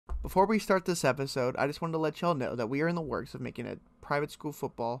before we start this episode, I just wanted to let y'all know that we are in the works of making a private school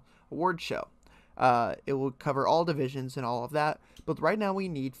football award show. It will cover all divisions and all of that, but right now we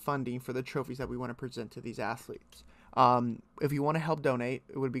need funding for the trophies that we want to present to these athletes. If you want to help donate,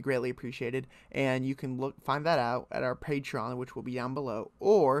 it would be greatly appreciated, and you can find that out at our Patreon, which will be down below,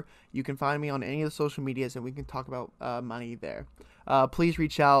 or you can find me on any of the social medias, and we can talk about money there. Please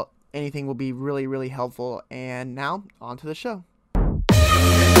reach out. Anything will be really, really helpful. And now, on to the show.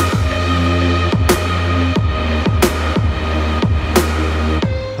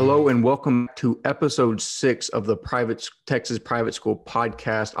 Hello and welcome to episode 6 of the Texas Private School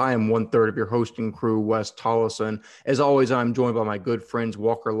Podcast. I am 1/3 of your hosting crew, Wes Tollison. As always, I'm joined by my good friends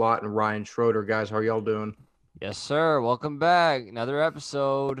Walker Lott and Ryan Schroeder. Guys, how are y'all doing? Yes, sir. Welcome back. Another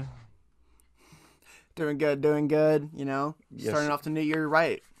episode. Doing good. You know, starting off the new year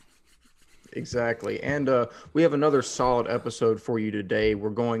right. Exactly. And we have another solid episode for you today.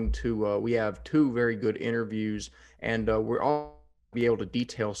 We have 2 very good interviews, and we're all be able to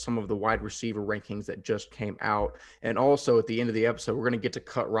detail some of the wide receiver rankings that just came out. And also at the end of the episode, we're going to get to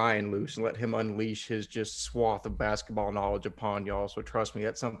cut Ryan loose and let him unleash his just swath of basketball knowledge upon y'all. So trust me,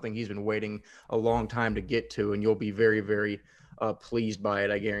 that's something he's been waiting a long time to get to, and you'll be very, very pleased by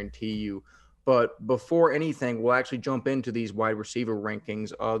it, I guarantee you. But before anything, we'll actually jump into these wide receiver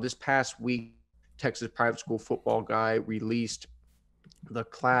rankings. This past week, Texas Private School Football Guy released the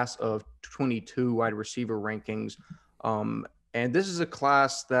class of 22 wide receiver rankings. And this is a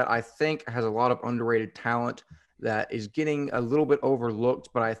class that I think has a lot of underrated talent that is getting a little bit overlooked.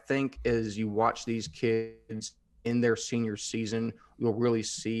 But I think as you watch these kids in their senior season, you'll really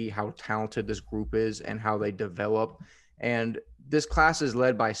see how talented this group is and how they develop. And this class is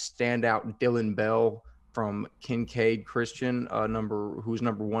led by standout Dylan Bell from Kincaid Christian, who's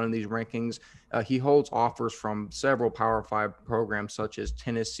number 1 in these rankings. He holds offers from several Power 5 programs such as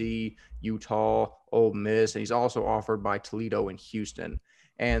Tennessee, Utah, Ole Miss, and he's also offered by Toledo and Houston.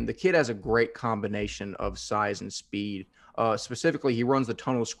 And the kid has a great combination of size and speed. Specifically, he runs the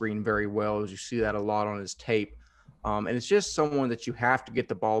tunnel screen very well, as you see that a lot on his tape. And it's just someone that you have to get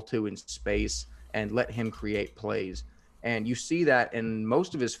the ball to in space and let him create plays. And you see that in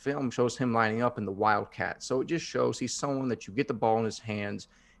most of his film shows him lining up in the Wildcat. So it just shows he's someone that you get the ball in his hands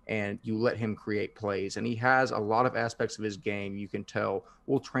and you let him create plays. And he has a lot of aspects of his game you can tell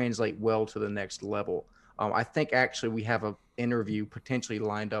will translate well to the next level. I think actually we have an interview potentially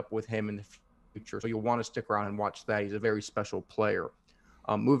lined up with him in the future. So you'll want to stick around and watch that. He's a very special player.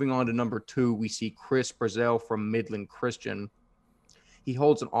 Moving on to number 2, we see Chris Brazel from Midland Christian. He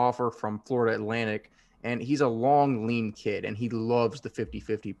holds an offer from Florida Atlantic. And he's a long, lean kid, and he loves the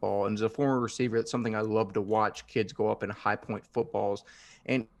 50-50 ball. And as a former receiver, it's something I love to watch kids go up in high-point footballs.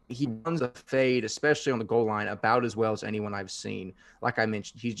 And he runs a fade, especially on the goal line, about as well as anyone I've seen. Like I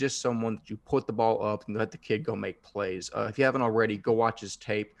mentioned, he's just someone that you put the ball up and let the kid go make plays. If you haven't already, go watch his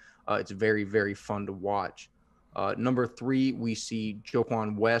tape. It's very, very fun to watch. Number 3, we see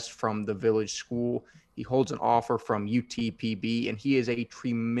Joquan West from the Village School. He holds an offer from UTPB, and he is a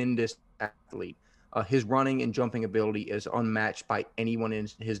tremendous athlete. His running and jumping ability is unmatched by anyone in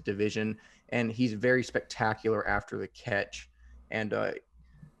his division, and he's very spectacular after the catch. And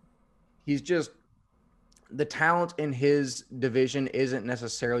he's just the talent in his division isn't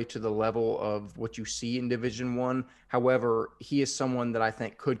necessarily to the level of what you see in Division I. However, he is someone that I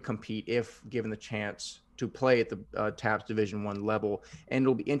think could compete if given the chance to play at the TAPS Division I level, and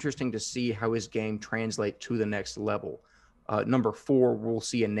it'll be interesting to see how his game translates to the next level. Number 4, we'll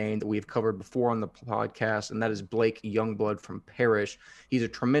see a name that we've covered before on the podcast, and that is Blake Youngblood from Parrish. He's a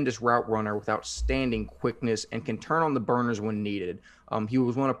tremendous route runner with outstanding quickness and can turn on the burners when needed. He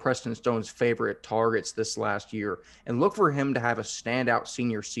was one of Preston Stone's favorite targets this last year, and look for him to have a standout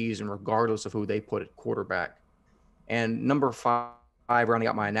senior season regardless of who they put at quarterback. And number 5, rounding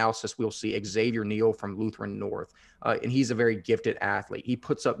out my analysis, we'll see Xavier Neal from Lutheran North. And he's a very gifted athlete. He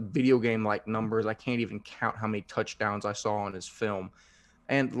puts up video game-like numbers. I can't even count how many touchdowns I saw on his film.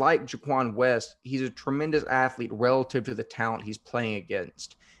 And like Jaquan West, he's a tremendous athlete relative to the talent he's playing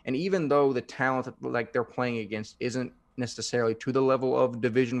against. And even though the talent like they're playing against isn't necessarily to the level of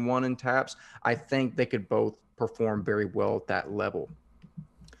Division I in TAPS, I think they could both perform very well at that level.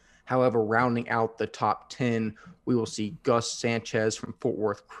 However, rounding out the top 10, we will see Gus Sanchez from Fort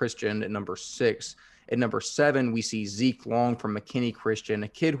Worth Christian at number 6. At number 7, we see Zeke Long from McKinney Christian, a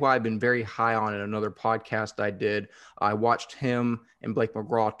kid who I've been very high on in another podcast I did. I watched him and Blake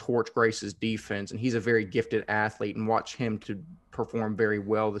McGraw torch Grace's defense, and he's a very gifted athlete, and watch him to perform very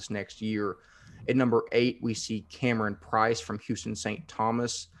well this next year. At number 8, we see Cameron Price from Houston St.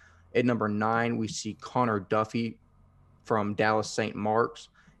 Thomas. At number 9, we see Connor Duffy from Dallas St. Mark's.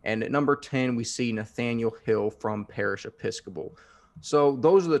 And at number 10, we see Nathaniel Hill from Parish Episcopal. So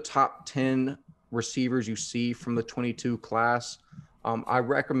those are the top 10 receivers you see from the 22 class. I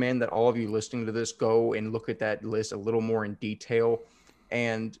recommend that all of you listening to this go and look at that list a little more in detail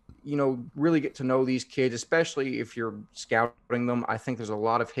and, really get to know these kids, especially if you're scouting them. I think there's a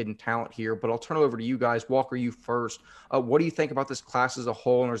lot of hidden talent here, but I'll turn it over to you guys. Walker, you first. What do you think about this class as a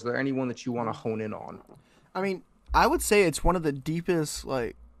whole, and is there anyone that you want to hone in on? I mean, I would say it's one of the deepest,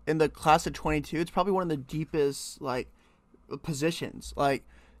 like, in the class of 22, it's probably one of the deepest, like, positions. Like,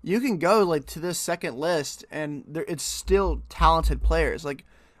 you can go, like, to this second list, and it's still talented players. Like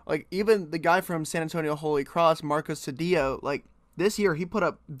even the guy from San Antonio Holy Cross, Marcos Cedillo, like, this year he put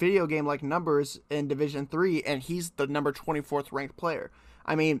up video game-like numbers in Division 3, and he's the number 24th ranked player.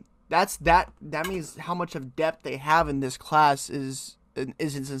 I mean, that means how much of depth they have in this class is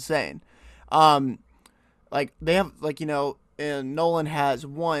insane. Like, they have, like, and Nolan has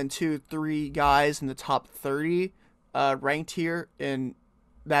 1, 2, 3 guys in the top 30 ranked here, and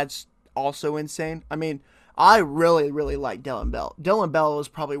that's also insane. I mean, I really, really like Dylan Bell. Dylan Bell is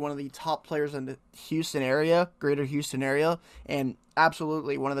probably one of the top players in the Houston area, greater Houston area, and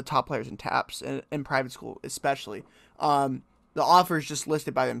absolutely one of the top players in TAPS, in private school especially. The offers just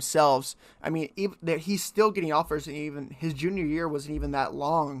listed by themselves. I mean, he's still getting offers, and even his junior year wasn't even that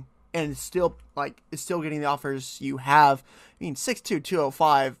long, and it's still getting the offers you have. I mean, 6'2",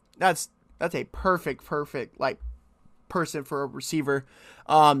 205, that's a perfect, like, person for a receiver.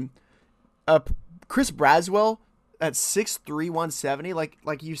 Chris Braswell at 6'3", 170,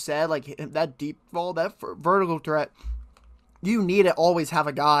 like you said, like, that deep ball, that vertical threat, you need to always have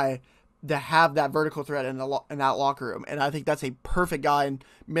a guy to have that vertical threat in that locker room. And I think that's a perfect guy in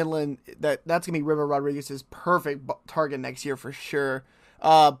Midland. That's going to be River Rodriguez's perfect target next year for sure.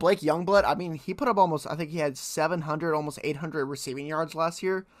 Blake Youngblood, I mean, he put up I think he had 700, almost 800 receiving yards last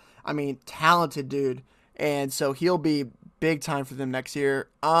year. I mean, talented dude. And so he'll be big time for them next year.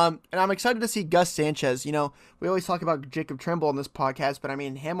 And I'm excited to see Gus Sanchez. We always talk about Jacob Trimble on this podcast, but I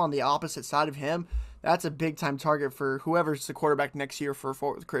mean, him on the opposite side of him, that's a big time target for whoever's the quarterback next year for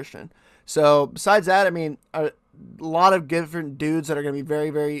Fort Worth Christian. So besides that, I mean, a lot of different dudes that are going to be very,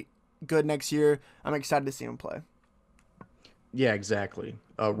 very good next year. I'm excited to see them play. Yeah, exactly.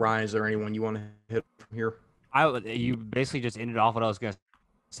 Ryan, is there anyone you want to hit from here? You basically just ended off what I was going to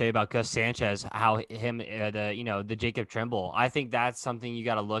say about Gus Sanchez, how the Jacob Trimble. I think that's something you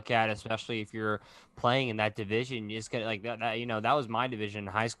got to look at, especially if you're playing in that division. You just get like that. That was my division in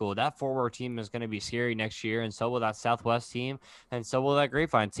high school. That forward team is going to be scary next year, and so will that Southwest team, and so will that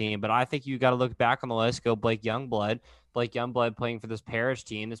Grapevine team. But I think you got to look back on the list. Go Blake Youngblood. Blake Youngblood playing for this Parish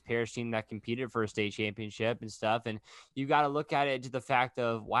team that competed for a state championship and stuff. And you got to look at it to the fact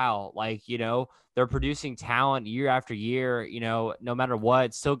of, wow, like, they're producing talent year after year, no matter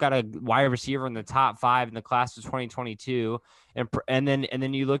what. Still got a wide receiver in the top 5 in the class of 2022. And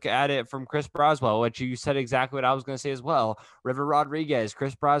then you look at it from Chris Braswell, which you said exactly what I was going to say as well. River Rodriguez,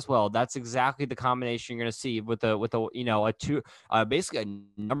 Chris Braswell. That's exactly the combination you're going to see with basically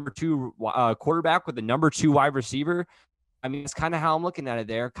a number 2 quarterback with a number 2 wide receiver. I mean, it's kind of how I'm looking at it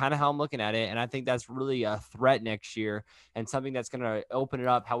there, And I think that's really a threat next year and something that's going to open it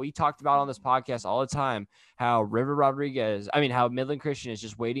up. How we talked about on this podcast all the time, how Midland Christian is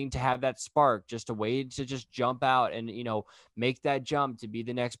just waiting to have that spark, just a way to just jump out and, make that jump to be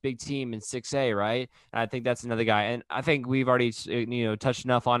the next big team in 6A, right? And I think that's another guy. And I think we've already, touched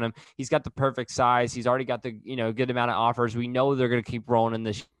enough on him. He's got the perfect size. He's already got the, good amount of offers. We know they're going to keep rolling in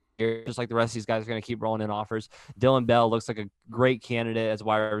this year, just like the rest of these guys are going to keep rolling in offers. Dylan Bell looks like a great candidate as a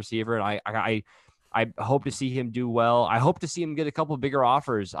wide receiver, and I hope to see him do well. I hope to see him get a couple bigger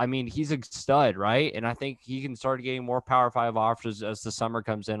offers. I mean, he's a stud, right? And I think he can start getting more Power 5 offers as the summer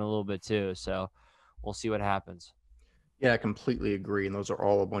comes in a little bit too. So we'll see what happens. Yeah, I completely agree. And those are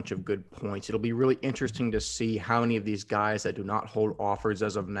all a bunch of good points. It'll be really interesting to see how many of these guys that do not hold offers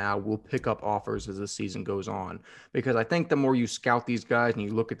as of now will pick up offers as the season goes on. Because I think the more you scout these guys and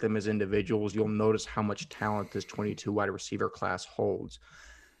you look at them as individuals, you'll notice how much talent this 22 wide receiver class holds.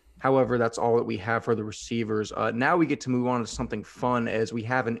 However, that's all that we have for the receivers. Now we get to move on to something fun as we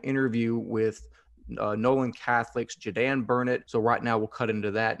have an interview with Nolan Catholic's Jadan Burnett. So right now we'll cut into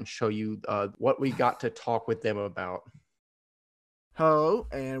that and show you what we got to talk with them about. Hello,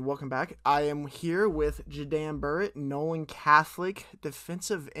 and welcome back. I am here with Jadan Burrett, Nolan Catholic,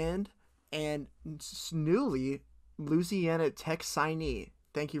 defensive end, and newly Louisiana Tech signee.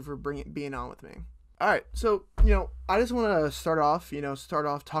 Thank you for being on with me. All right, so, I just want to start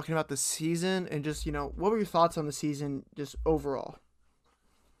off talking about the season and just, what were your thoughts on the season just overall?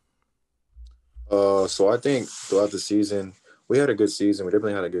 So I think throughout the season, We had a good season. We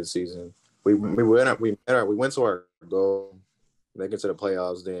definitely had a good season. We went to our goal, making it to the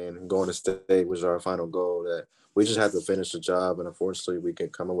playoffs. Then going to state was our final goal. That we just had to finish the job, and unfortunately, we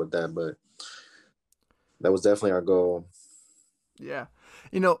could come up with that. But that was definitely our goal. Yeah.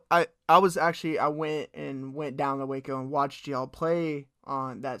 I went down to Waco and watched y'all play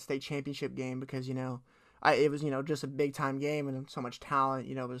on that state championship game because, it was, just a big time game and so much talent,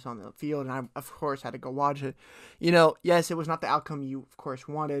 was on the field. And I, of course, had to go watch it. Yes, it was not the outcome you, of course,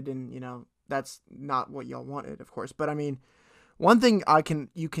 wanted. And, that's not what y'all wanted, of course. But I mean, one thing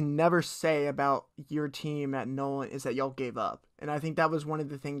you can never say about your team at Nolan is that y'all gave up. And I think that was one of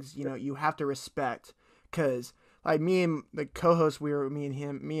the things, you have to respect because like me and the co-host,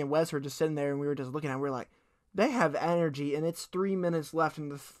 me and Wes were just sitting there and we were just looking at it, we were like, they have energy and it's 3 minutes left in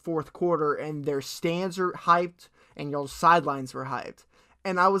the fourth quarter and their stands are hyped and y'all's sidelines were hyped.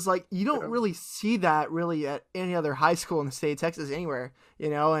 And I was like, you don't really see that really at any other high school in the state of Texas anywhere,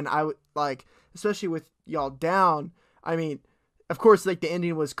 and I would like, especially with y'all down, I mean, of course, like the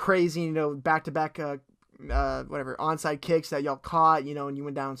ending was crazy, back-to-back onside kicks that y'all caught, and you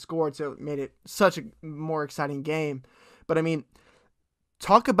went down and scored, so it made it such a more exciting game. But I mean,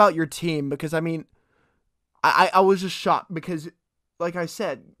 talk about your team because I mean, I was just shocked because, like I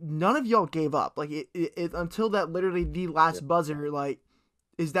said, none of y'all gave up. Like it until that literally the last buzzer, like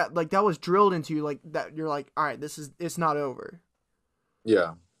is that like that was drilled into you, like that you're like, all right, it's not over.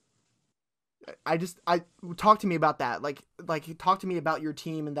 Yeah. I talk to me about that. Like talk to me about your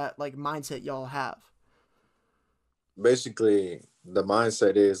team and that like mindset y'all have. Basically, the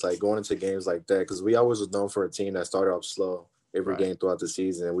mindset is like going into games like that because we always was known for a team that started off slow every game throughout the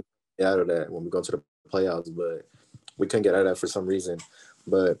season. And we get out of that when we go to the playoffs, but we couldn't get out of that for some reason.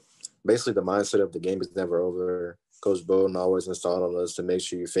 But basically, the mindset of the game is never over. Coach Bowden always installed on us to make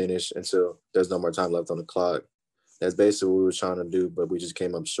sure you finish until there's no more time left on the clock. That's basically what we were trying to do, but we just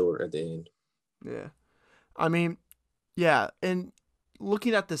came up short at the end. Yeah. I mean, yeah, and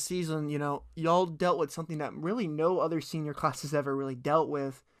looking at the season, y'all dealt with something that really no other senior classes ever really dealt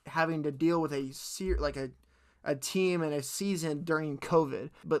with, having to deal with a team and a season during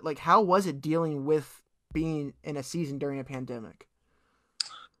COVID. But like, how was it dealing with being in a season during a pandemic?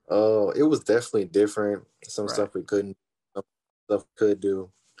 It was definitely different. Some stuff we couldn't, some stuff we could do.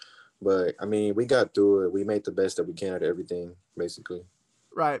 But, I mean, we got through it. We made the best that we can out of everything, basically.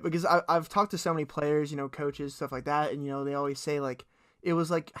 Right, because I've talked to so many players, coaches, stuff like that, and, they always say, like, it was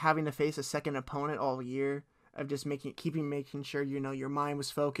like having to face a second opponent all year of just making sure, your mind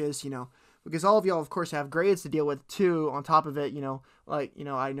was focused, because all of y'all, of course, have grades to deal with, too, on top of it,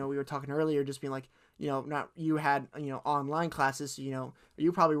 I know we were talking earlier, just being like, not you had, online classes, so,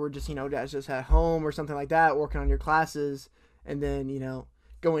 you probably were just, just at home or something like that, working on your classes, and then,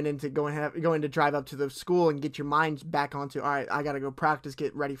 going to drive up to the school and get your mind back onto, all right, I got to go practice,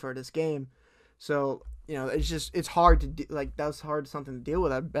 get ready for this game. So, it's hard to that's hard something to deal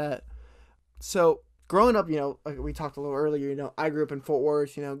with, I bet. So growing up, like we talked a little earlier, I grew up in Fort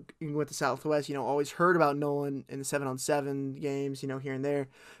Worth, went to Southwest, always heard about Nolan in the 7-on-7 games, here and there.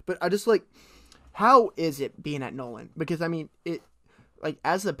 But I just how is it being at Nolan? Because I mean, it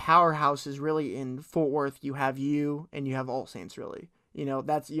as the powerhouse is really in Fort Worth, you have and you have All Saints really.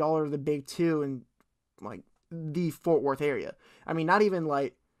 That's y'all are the big two in the Fort Worth area. I mean, not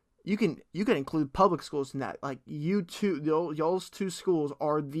even you can include public schools in that. Y'all's two schools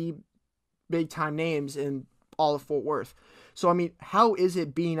are the big time names in all of Fort Worth. So I mean, how is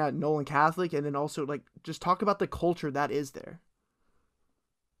it being at Nolan Catholic, and then also just talk about the culture that is there.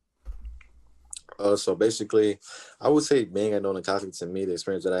 So basically, I would say being at Nolan Catholic, to me, the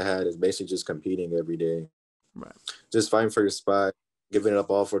experience that I had is basically just competing every day. Right. Just fighting for your spot, giving it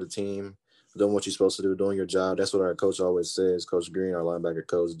up all for the team, doing what you're supposed to do, doing your job. That's what our coach always says, Coach Green, our linebacker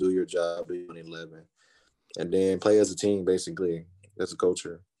coach, do your job, do 11. And then play as a team, basically. That's a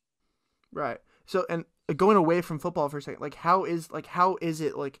culture. Right. So, and going away from football for a second, how is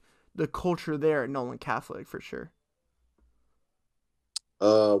it the culture there at Nolan Catholic for sure?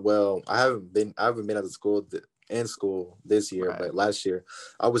 Well, I haven't been at the school this year, but last year,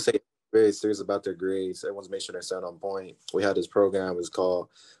 I would say very serious about their grades. Everyone's making sure they're set on point. We had this program, it's called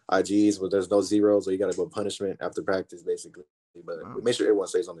IGs, where there's no zeros, so you got to go punishment after practice, basically. But we make sure everyone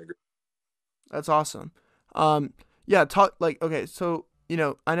stays on their grades. That's awesome. Yeah, okay, so,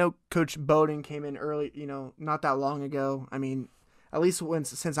 I know Coach Bowden came in early, not that long ago. I mean, at least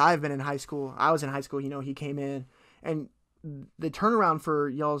since I've been in high school, I was in high school, he came in, and the turnaround for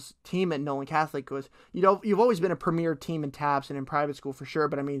y'all's team at Nolan Catholic was, you've always been a premier team in TAPS and in private school for sure,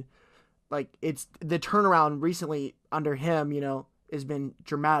 but I mean, it's the turnaround recently under him, has been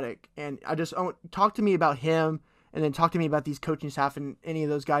dramatic. And I just talk to me about him And then talk to me about these coaching staff and any of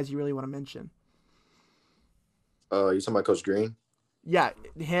those guys you really want to mention. You talking about Coach Green? Yeah,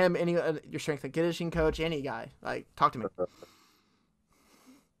 him, any your strength and conditioning coach, any guy. Like, talk to me.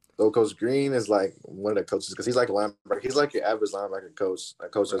 So Coach Green is like one of the coaches because he's like a linebacker. He's like your average linebacker coach, a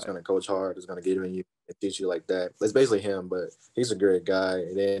coach that's going to coach hard, is going to get in you and teach you like that. It's basically him, but he's a great guy.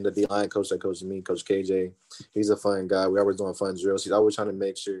 And then the D-line coach that coaches me, Coach KJ, he's a fun guy. We're always doing fun drills. He's always trying to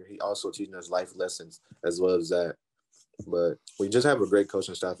make sure he also teaching us life lessons as well as that. But we just have a great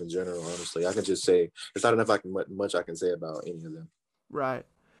coaching staff in general, honestly. I can just say it's not enough much I can say about any of them. Right.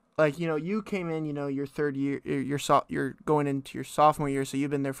 Like, you came in, your third year, you're going into your sophomore year, so you've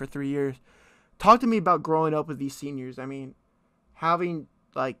been there for 3 years. Talk to me about growing up with these seniors. I mean, having,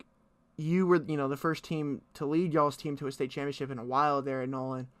 like, you were, the first team to lead y'all's team to a state championship in a while there at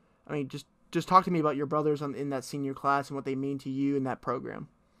Nolan. I mean, just talk to me about your brothers in that senior class and what they mean to you in that program.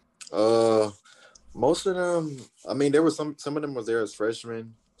 Most of them, I mean, there was some of them was there as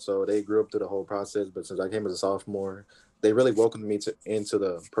freshmen, so they grew up through the whole process. But since I came as a sophomore, they really welcomed me into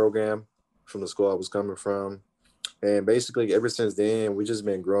the program from the school I was coming from. And basically, ever since then, we just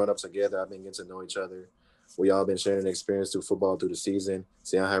been growing up together. I've been getting to know each other. We all been sharing experience through football through the season,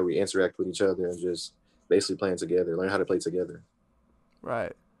 seeing how we interact with each other, and just basically playing together, learn how to play together.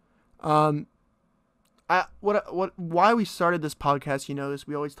 Right. Why we started this podcast, is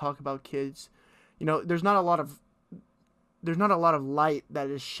we always talk about kids. There's not a lot of light that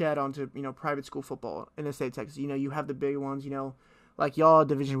is shed onto private school football in the state of Texas. You have the big ones, like y'all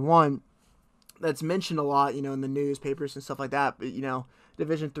Division I, that's mentioned a lot, in the newspapers and stuff like that. But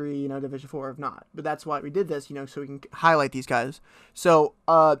Division III, Division IV have not. But that's why we did this, so we can highlight these guys. So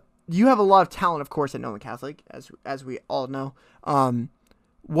you have a lot of talent, of course, at Nolan Catholic, as we all know.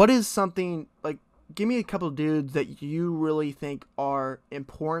 What is something like? Give me a couple of dudes that you really think are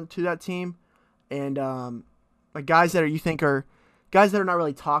important to that team, and like guys that you think are guys that are not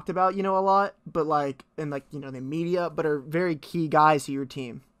really talked about, a lot, but like in like the media, but are very key guys to your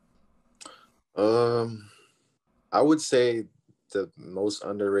team. I would say the most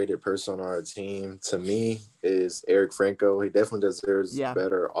underrated person on our team to me is Eric Franco. He definitely deserves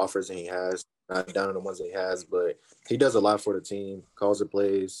better offers than he has. Not down on the ones that he has, but he does a lot for the team. Calls the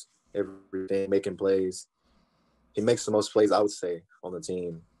plays, everything, making plays. He makes the most plays, I would say, on the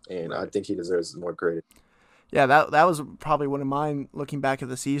team, and I think he deserves more credit. Yeah, that was probably one of mine looking back at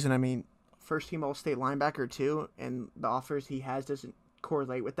the season. I mean, first team All-State linebacker too, and the offers he has doesn't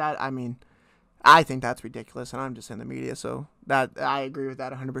correlate with that. I mean, I think that's ridiculous, and I'm just in the media, so that I agree with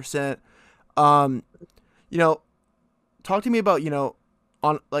that 100%. Talk to me about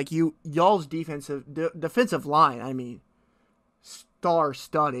on like y'all's defensive line. I mean,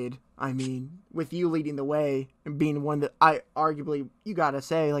 star-studded. I mean, with you leading the way and being one that I arguably you gotta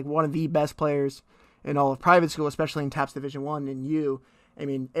say like one of the best players in all of private school, especially in TAPS Division I, and you. I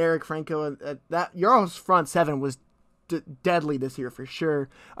mean, Eric Franco, that your front seven was deadly this year for sure.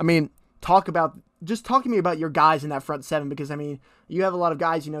 I mean, talk to me about your guys in that front seven, because I mean, you have a lot of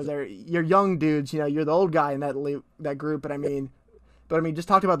guys, you're young dudes, you're the old guy in that group, but I mean, just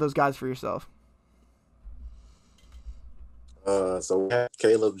talk about those guys for yourself. So we have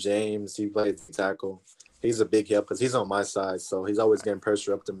Caleb James. He plays tackle. He's a big help because he's on my side, so he's always getting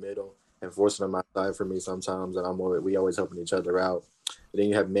pressure up the middle and forcing on my side for me sometimes, and we always helping each other out. And then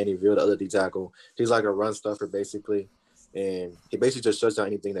you have Mannyville, the other D tackle. He's like a run stuffer basically, and he basically just shuts down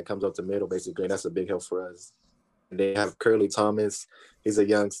anything that comes up the middle basically, and that's a big help for us. And they have Curly Thomas. He's a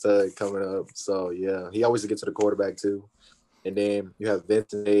young stud coming up, so yeah, he always gets to the quarterback too. And then you have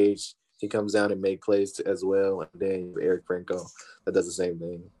Vincent Age. He comes down and make plays as well. And then you have Eric Franco that does the same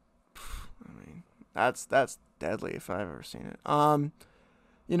thing. I mean, that's deadly if I've ever seen it. A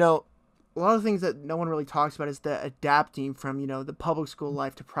lot of things that no one really talks about is the adapting from, the public school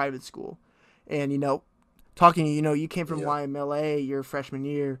life to private school. And, talking, you came from YMLA your freshman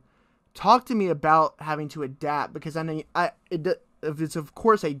year. Talk to me about having to adapt, because I know it's of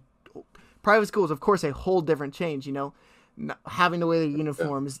course private school is of course a whole different change, having to wear the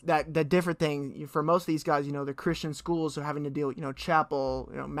uniforms, that different thing for most of these guys, the Christian schools are having to deal with,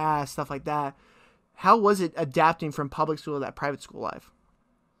 chapel, mass, stuff like that. How was it adapting from public school to that private school life?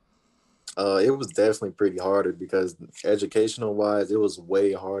 It was definitely pretty harder because educational wise, it was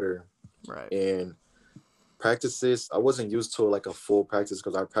way harder. Right. And practices, I wasn't used to like a full practice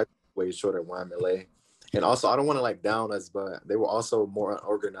because our practice was way shorter at YMLA. And also, I don't want to like down us, but they were also more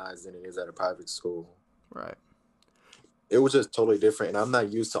unorganized than it is at a private school. Right. It was just totally different. And I'm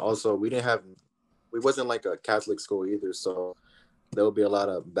not used to also, we wasn't like a Catholic school either. So there will be a lot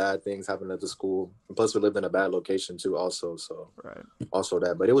of bad things happening at the school. And plus, we lived in a bad location too, also. So Right. also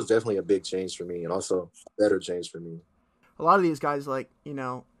that, but it was definitely a big change for me, and also a better change for me. A lot of these guys, like,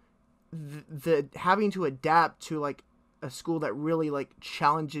 the having to adapt to like a school that really like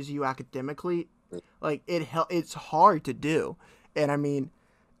challenges you academically, like it's hard to do. And I mean,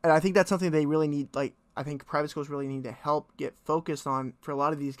 and I think that's something they really need. Like, I think private schools really need to help get focused on for a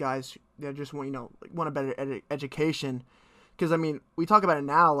lot of these guys that just want, like, want a better education. Because I mean, we talk about it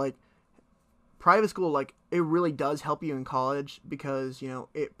now, like private school, like it really does help you in college because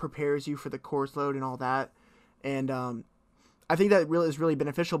it prepares you for the course load and all that. And I think that really is really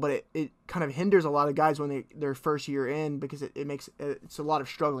beneficial, but it kind of hinders a lot of guys when their first year in, because it makes it's a lot of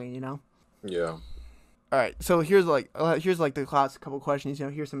struggling. Yeah. All right, so here's like the class couple questions.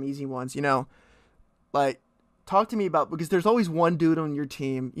 Here's some easy ones. Like, talk to me about, because there's always one dude on your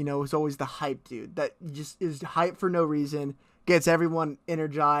team, who's always the hype dude that just is hype for no reason, gets everyone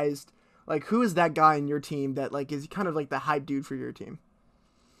energized. Like, who is that guy in your team that like is kind of like the hype dude for your team?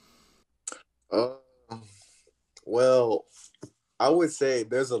 Uh, well, I would say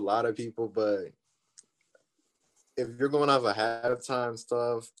there's a lot of people, but if you're going off of halftime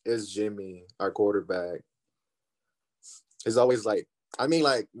stuff, it's Jimmy, our quarterback. He's always like, I mean,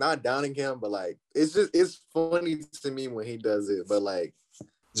 like, not downing him, but like, it's funny to me when he does it. But like,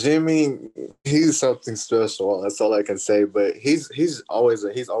 Jimmy, he's something special. That's all I can say. But he's always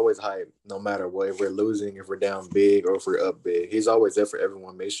hype, no matter what. If we're losing, if we're down big, or if we're up big, he's always there for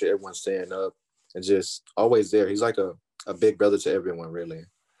everyone. Make sure everyone's staying up and just always there. He's like a big brother to everyone, really.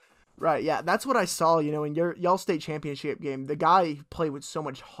 Right, yeah, that's what I saw. In y'all state championship game, the guy played with so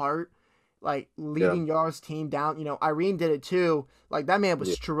much heart, like Yeah, leading y'all's team down. Irene did it too. Like, that man was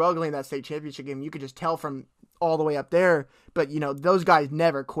yeah, struggling that state championship game. You could just tell from all the way up there. But those guys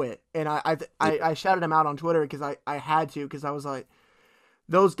never quit, and I shouted him out on Twitter because I had to, because I was like,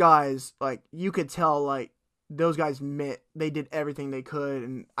 those guys, like, you could tell, like, those guys meant they did everything they could,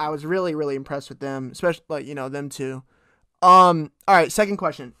 and I was really really impressed with them, especially like them too. All right, second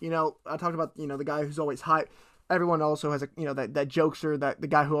question. I talked about, the guy who's always hype. Everyone also has a, that jokester, that the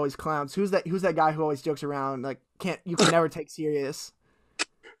guy who always clowns. Who's that guy who always jokes around, like, you can never take serious?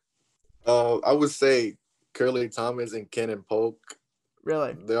 I would say Curly Thomas and Kenan Polk.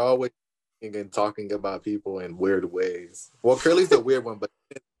 Really? They're always and talking about people in weird ways. Well, Curly's the weird one, but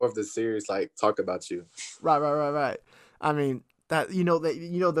more of the serious, like, talk about you. Right. I mean, that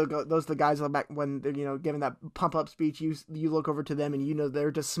those the guys back when they're giving that pump up speech. You look over to them and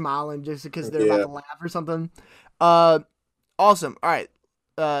they're just smiling just because they're about Yeah. to laugh or something. Uh, Awesome. All right.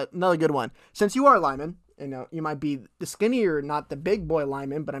 Another good one. Since you are a lineman, you might be the skinnier, not the big boy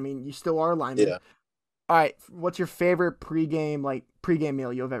lineman, but I mean, you still are a lineman. Yeah. All right. What's your favorite pregame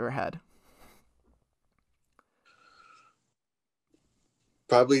meal you've ever had?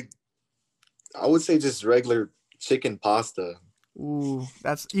 Probably, I would say just regular chicken pasta. Ooh,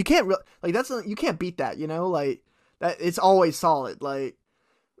 that's you can't you can't beat that. Like that. It's always solid. Like,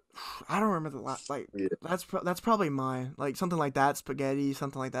 I don't remember the last, like, Yeah. that's probably mine. Like, something like that, spaghetti,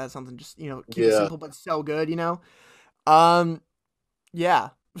 something like that, something just keep it Yeah. simple but so good. Um, yeah.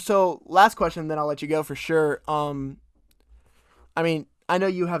 So last question, then I'll let you go for sure. I mean, I know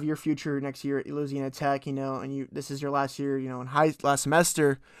you have your future next year at Louisiana Tech, and this is your last year, in last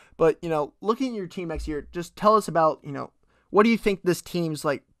semester. But looking at your team next year, just tell us about what do you think this team's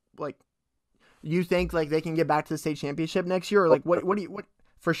like. You think like they can get back to the state championship next year, or like what do you what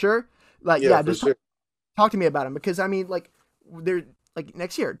for sure? Like, Yeah, yeah, for just sure. talk to me about him, because I mean, like, they're like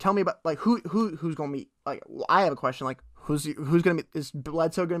next year. Tell me about like who's gonna be like. I have a question, like, who's gonna be, is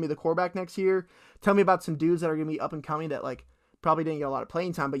Bledsoe gonna be the quarterback next year? Tell me about some dudes that are gonna be up and coming that like probably didn't get a lot of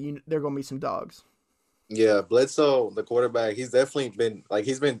playing time, but they're gonna be some dogs. Yeah, Bledsoe, the quarterback, he's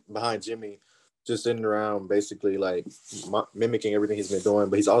been behind Jimmy, just sitting around basically like mimicking everything he's been doing.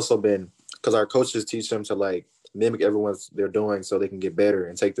 But he's also been, because our coaches teach them to like mimic everyone's they're doing so they can get better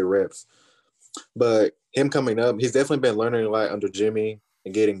and take the reps. But him coming up, he's definitely been learning a lot under Jimmy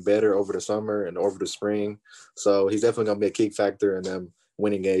and getting better over the summer and over the spring. So he's definitely gonna be a key factor in them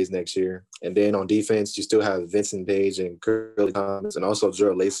winning games next year. And then on defense, you still have Vincent Page and Curly Thomas, and also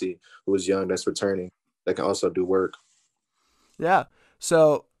Gerald Lacey, who is young, that's returning, that can also do work. Yeah.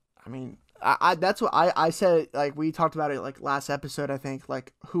 So I mean, I that's what I said. Like, we talked about it like last episode. I think,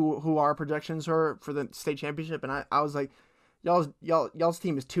 like, who our projections are for the state championship, and I was like, y'all's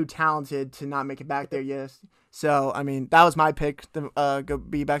team is too talented to not make it back there. Yes. So I mean, that was my pick to go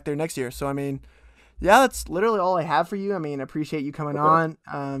be back there next year. So I mean, yeah, that's literally all I have for you. I mean, I appreciate you coming Okay.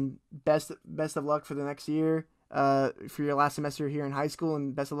 on. Best of luck for the next year. For your last semester here in high school,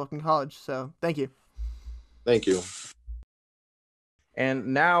 and best of luck in college. So thank you. Thank you. And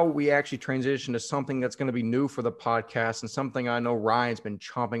now we actually transition to something that's going to be new for the podcast and something I know Ryan's been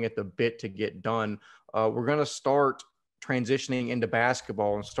chomping at the bit to get done. We're going to start transitioning into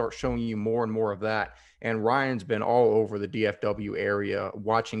basketball and start showing you more and more of that. And Ryan's been all over the DFW area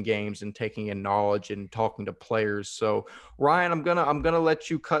watching games and taking in knowledge and talking to players. So Ryan, I'm gonna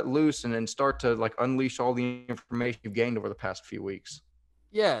let you cut loose and then start to like unleash all the information you've gained over the past few weeks.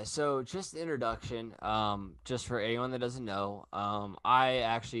 Yeah, so just the introduction, just for anyone that doesn't know, I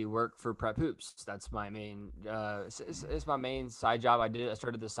actually work for Prep Hoops. That's my main, it's my main side job. I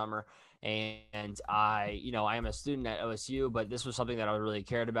started this summer, and I am a student at OSU, but this was something that I really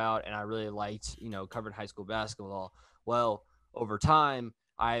cared about, and I really liked, covering high school basketball. Well, over time,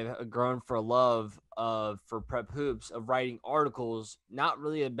 I've grown for a love for Prep Hoops of writing articles, not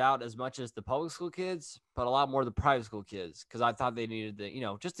really about as much as the public school kids, but a lot more the private school kids, because I thought they needed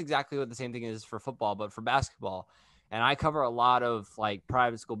just exactly what the same thing is for football, but for basketball. And I cover a lot of like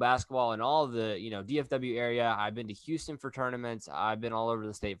private school basketball and all of the, DFW area. I've been to Houston for tournaments. I've been all over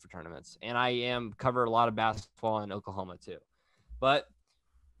the state for tournaments, and I cover a lot of basketball in Oklahoma too. But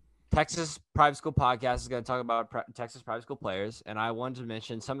Texas Private School Podcast is going to talk about Texas private school players, and I wanted to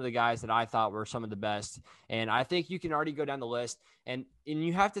mention some of the guys that I thought were some of the best. And I think you can already go down the list, and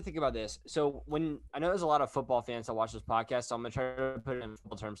you have to think about this. So when I know there's a lot of football fans that watch this podcast, so I'm going to try to put it in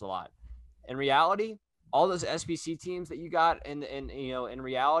football terms a lot. In reality, all those SBC teams that you got, in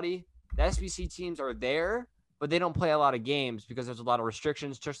reality, the SBC teams are there, but they don't play a lot of games because there's a lot of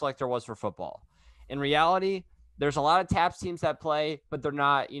restrictions, just like there was for football. In reality, there's a lot of TAPS teams that play, but they're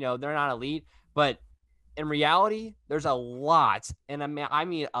not elite. But in reality, there's a lot, and I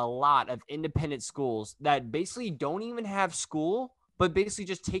mean a lot of independent schools that basically don't even have school, but basically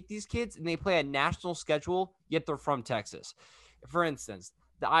just take these kids and they play a national schedule, yet they're from Texas. For instance,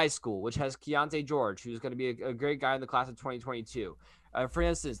 the I School, which has Keontae George, who's going to be a great guy in the class of 2022. For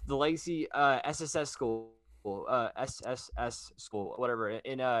instance, the Lacey SSS School, SSS School, whatever,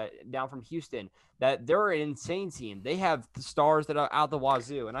 in down from Houston, that they're an insane team. They have the stars that are out the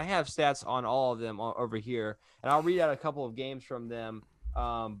wazoo, and I have stats on all of them over here, and I'll read out a couple of games from them.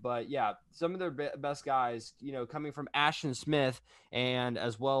 But yeah, some of their best guys, coming from Ashton Smith and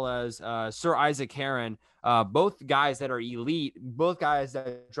as well as Sir Isaac Heron, both guys that are elite, both guys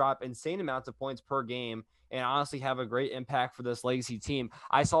that drop insane amounts of points per game and honestly have a great impact for this Legacy team.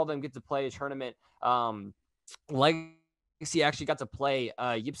 I saw them get to play a tournament. Legacy actually got to play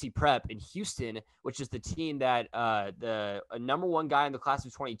Yipsy Prep in Houston, which is the team that the number one guy in the class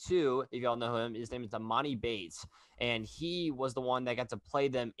of 22, if y'all know him, his name is Amani Bates, and he was the one that got to play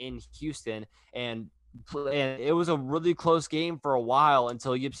them in Houston, and it was a really close game for a while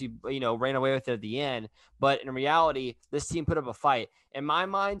until Yipsy, ran away with it at the end. But in reality, this team put up a fight. In my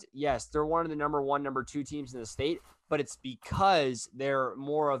mind, yes, they're one of the number one, number two teams in the state, but it's because they're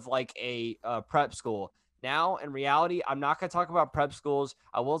more of like a prep school. Now, in reality, I'm not going to talk about prep schools.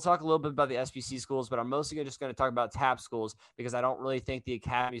 I will talk a little bit about the SBC schools, but I'm mostly just going to talk about TAP schools because I don't really think the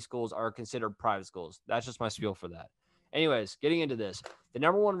academy schools are considered private schools. That's just my spiel for that. Anyways, getting into this, the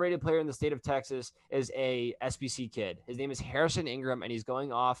number one rated player in the state of Texas is a SBC kid. His name is Harrison Ingram, and he's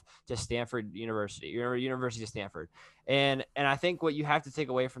going off to Stanford University, University of Stanford. And I think what you have to take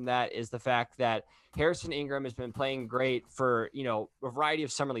away from that is the fact that Harrison Ingram has been playing great for, a variety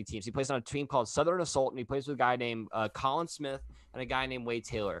of summer league teams. He plays on a team called Southern Assault, and he plays with a guy named Colin Smith and a guy named Wade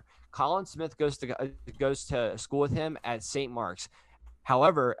Taylor. Colin Smith goes to school with him at St. Mark's.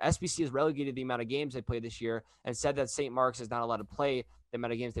 However, SBC has relegated the amount of games they play this year and said that St. Mark's is not allowed to play the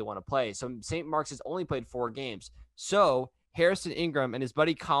amount of games they want to play. So St. Mark's has only played 4 games. So Harrison Ingram and his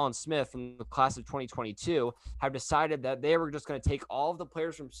buddy Colin Smith from the class of 2022 have decided that they were just going to take all of the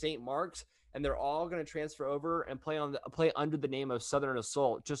players from St. Mark's and they're all going to transfer over and play under the name of Southern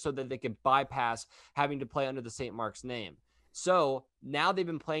Assault, just so that they could bypass having to play under the St. Mark's name. So now they've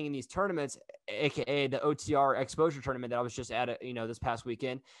been playing in these tournaments, aka the OTR exposure tournament that I was just at, this past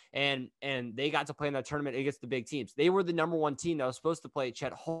weekend, and they got to play in that tournament against the big teams. They were the number one team that was supposed to play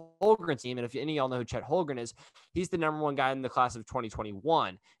Chet Holmgren's team, and if any of y'all know who Chet Holmgren is, he's the number one guy in the class of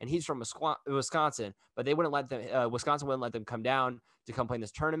 2021, and he's from Wisconsin. But they wouldn't let them. Wisconsin wouldn't let them come down to come play in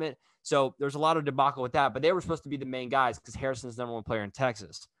this tournament. So there's a lot of debacle with that. But they were supposed to be the main guys because Harrison's the number one player in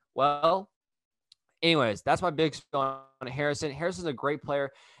Texas. Well, anyways, that's my big spiel on Harrison. Harrison's a great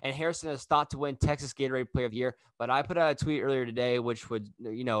player, and Harrison is thought to win Texas Gatorade Player of the Year. But I put out a tweet earlier today, which would,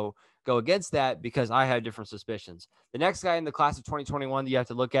 go against that because I have different suspicions. The next guy in the class of 2021 that you have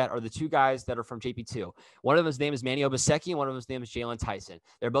to look at are the two guys that are from JP2. One of them's name is Manny Obaseki, and one of them's name is Jalen Tyson.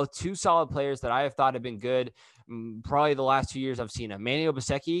 They're both two solid players that I have thought have been good. Probably the last 2 years I've seen him. Manny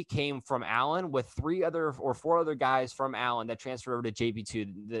Obaseki came from Allen with 4 other guys from Allen that transferred over to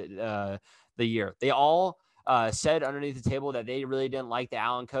JP2 the year. They all said underneath the table that they really didn't like the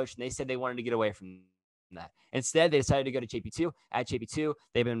Allen coach, and they said they wanted to get away from that. Instead, they decided to go to JP2. At JP2,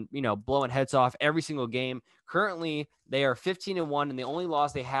 they've been, blowing heads off every single game. Currently, they are 15-1, and the only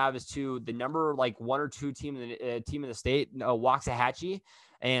loss they have is to the number 1 or 2 team in the state, Waxahachie.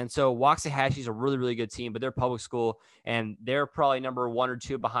 And so Waxahachie is a really, really good team, but they're public school, and they're probably number 1 or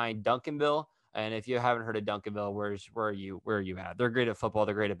 2 behind Duncanville. And if you haven't heard of Duncanville, where are you at? They're great at football.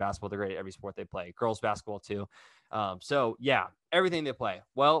 They're great at basketball. They're great at every sport they play. Girls basketball too. So yeah, everything they play.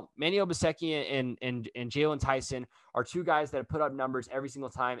 Well, Manny Obaseki and Jalen Tyson are two guys that have put up numbers every single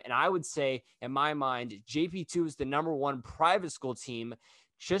time. And I would say, in my mind, JP2 is the number 1 private school team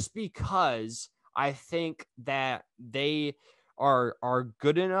just because I think that they are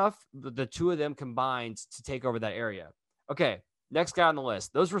good enough, the two of them combined, to take over that area. Okay, next guy on the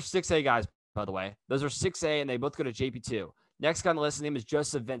list. Those were 6A guys, by the way. Those are 6A, and they both go to JP2. Next guy on the list, his name is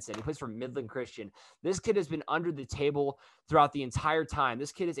Joseph Vincent. He plays for Midland Christian. This kid has been under the table throughout the entire time.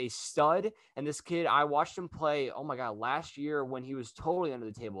 This kid is a stud, and this kid, I watched him play, oh my God, last year when he was totally under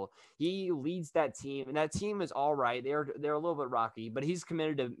the table. He leads that team, and that team is all right. They're a little bit rocky, but he's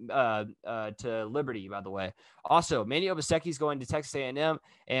committed to Liberty, by the way. Also, Manny Obaseki is going to Texas A&M,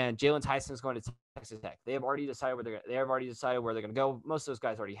 and Jalen Tyson is going to Texas Tech. They have already decided where they're going to go. Most of those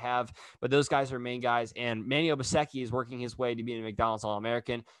guys already have, but those guys are main guys. And Manny Obaseki is working his way to being a McDonald's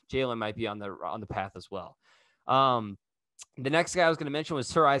All-American. Jalen might be on the path as well. The next guy I was going to mention was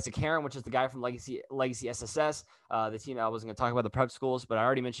Sir Isaac Heron, which is the guy from Legacy SSS, the team I wasn't going to talk about, the prep schools, but I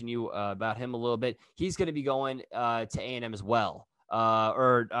already mentioned you about him a little bit. He's going to be going to A&M as well.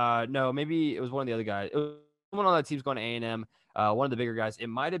 No, maybe it was one of the other guys. It was someone on that team's going to A&M. One of the bigger guys. It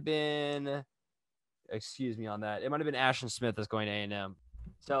might have been, excuse me on that. It might have been Ashton Smith that's going to A&M.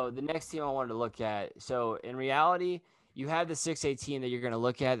 So the next team I wanted to look at. So in reality, you have the 6A team that you're going to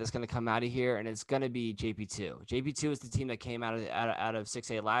look at that's going to come out of here, and it's going to be JP2. JP2 is the team that came out of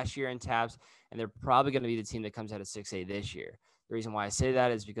 6A last year in TAPS, and they're probably going to be the team that comes out of 6A this year. The reason why I say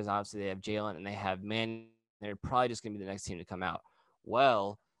that is because obviously they have Jalen and they have Manny. They're probably just going to be the next team to come out.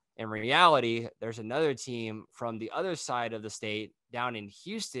 Well, in reality, there's another team from the other side of the state down in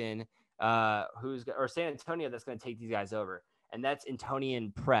Houston, or San Antonio, that's going to take these guys over. And that's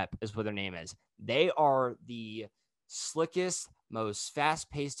Antonian Prep is what their name is. They are the slickest, most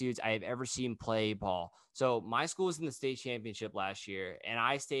fast-paced dudes I have ever seen play ball. So my school was in the state championship last year, and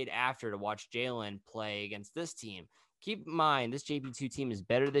I stayed after to watch Jalen play against this team. Keep in mind, this JP2 team is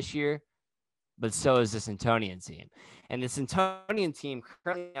better this year, but so is this Antonian team. And this Antonian team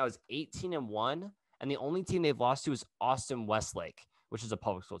currently now is 18-1, and the only team they've lost to is Austin Westlake, which is a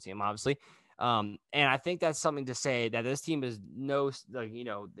public school team, obviously. And I think that's something to say that this team is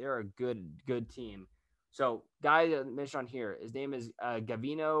they're a good team. So guy that mentioned on here, his name is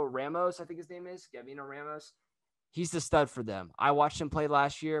Gavino Ramos. I think his name is Gavino Ramos. He's the stud for them. I watched him play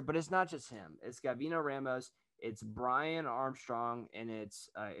last year, but it's not just him. It's Gavino Ramos. It's Brian Armstrong, and it's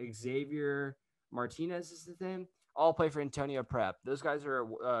Xavier Martinez is his name. All play for Antonio Prep. Those guys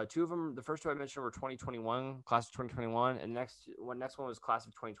are two of them. The first two I mentioned were 2021, class of 2021, and the next one was class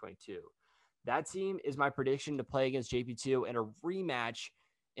of 2022. That team is my prediction to play against JP2 in a rematch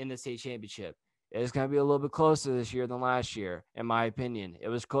in the state championship. It's going to be a little bit closer this year than last year, in my opinion. It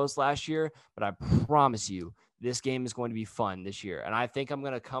was close last year, but I promise you, this game is going to be fun this year. And I think I'm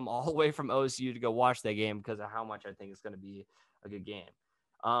going to come all the way from OSU to go watch that game because of how much I think it's going to be a good game.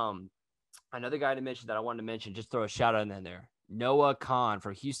 Another guy to mention that I wanted to mention, just throw a shout out in there. Noah Kahn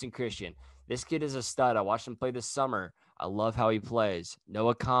from Houston Christian. This kid is a stud. I watched him play this summer. I love how he plays.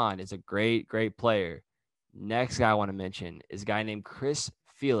 Noah Kahn is a great, great player. Next guy I want to mention is a guy named Chris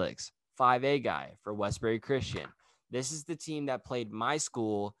Felix, 5A guy for Westbury Christian. This is the team that played my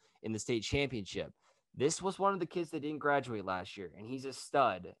school in the state championship. This was one of the kids that didn't graduate last year, and he's a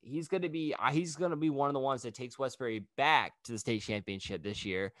stud. He's going to be one of the ones that takes Westbury back to the state championship this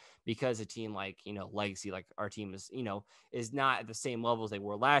year because a team like, Legacy, like our team is not at the same level as they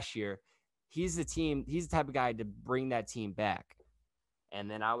were last year. He's the type of guy to bring that team back. And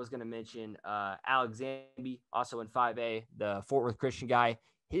then I was going to mention Alex Zambi, also in 5A, the Fort Worth Christian guy.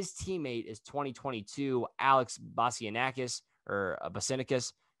 His teammate is 2022 Alex Basianakis, or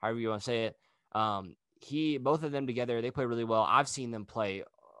Basinikis, however you want to say it. Both of them together, they play really well. I've seen them play,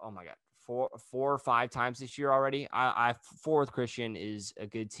 oh my God, four or five times this year already. I Fourth Christian is a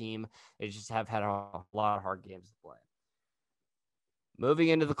good team. They just have had a lot of hard games to play. Moving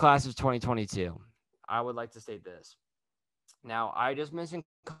into the class of 2022, I would like to state this. Now, I just mentioned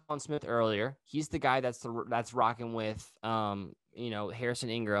Colin Smith earlier. He's the guy that's rocking with Harrison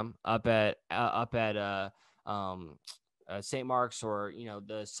Ingram up at St. Mark's, or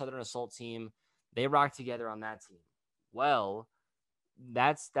the Southern Assault team. They rock together on that team. Well,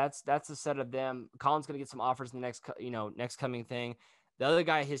 that's the set of them. Colin's going to get some offers in the next coming thing. The other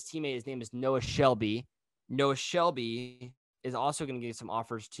guy, his teammate, his name is Noah Shelby. Noah Shelby is also going to get some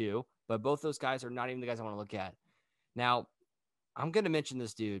offers too, but both those guys are not even the guys I want to look at. Now, I'm going to mention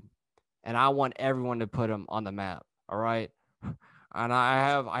this dude, and I want everyone to put him on the map. All right. And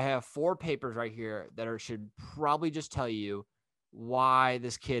I have 4 papers right here that should probably just tell you why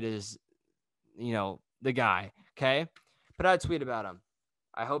this kid is, the guy. Okay. Put out a tweet about him.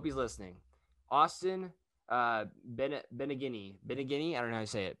 I hope he's listening. Austin Benigini. Benigini? I don't know how to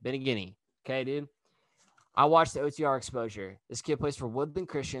say it. Benigini. Okay, dude. I watched the OTR exposure. This kid plays for Woodland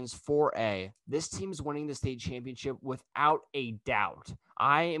Christians 4A. This team is winning the state championship without a doubt.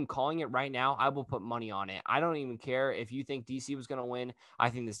 I am calling it right now. I will put money on it. I don't even care if you think DC was going to win. I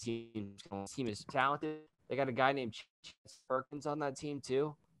think this team is talented. They got a guy named Chance Perkins on that team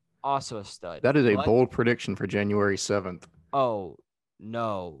too. Also a stud. That is a bold prediction for January 7th. Oh,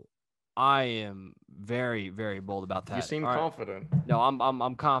 no. I am very, very bold about that. You seem confident. No,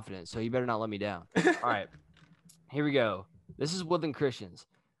 I'm confident, so you better not let me down. All right. Here we go. This is Woodland Christians.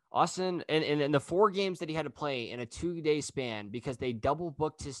 Austin, in the 4 games that he had to play in a 2-day span because they double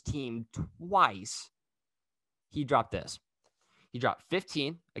booked his team twice, he dropped this. He dropped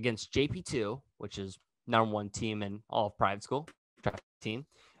 15 against JP2, which is number 1 team in all of private school. Dropped 15.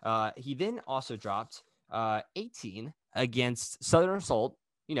 He then also dropped 18 against Southern Assault,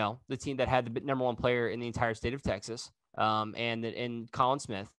 the team that had the number 1 player in the entire state of Texas, and Colin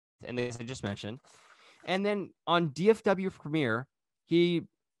Smith, and as I just mentioned. And then on DFW Premier, he,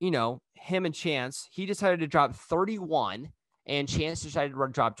 him and Chance, he decided to drop 31 and Chance decided to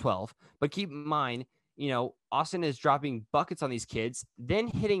drop 12. But keep in mind, Austin is dropping buckets on these kids, then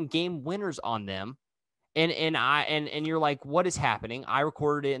hitting game winners on them. And you're like, what is happening? I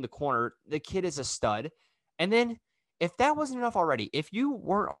recorded it in the corner. The kid is a stud. And then if that wasn't enough already, if you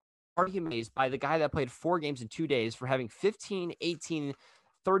weren't already amazed by the guy that played 4 games in 2 days for having 15, 18,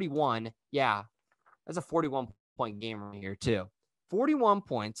 31, yeah, that's a 41-point game right here, too. 41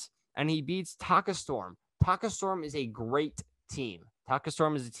 points, and he beats Taka Storm. Taka Storm is a great team. Taka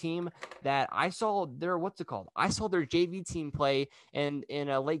Storm is a team that I saw their, I saw their JV team play in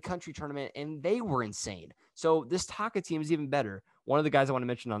a Lake Country tournament, and they were insane. So this Taka team is even better. One of the guys I want to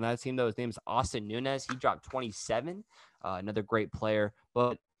mention on that team, though, his name is Austin Nunez. He dropped 27, another great player.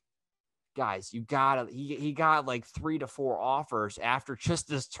 But guys, he got like 3 to 4 offers after just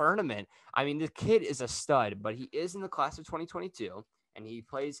this tournament. I mean, the kid is a stud, but he is in the class of 2022, and he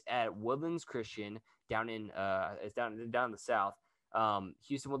plays at Woodlands Christian down in down in the South.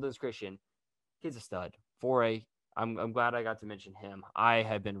 Houston Woodlands Christian. Kid's a stud. 4A. I'm glad I got to mention him. I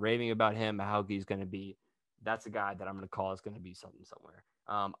have been raving about him, how he's going to be. That's a guy that I'm going to call is going to be something somewhere.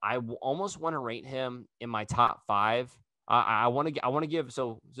 I almost want to rate him in my top 5. I want to give,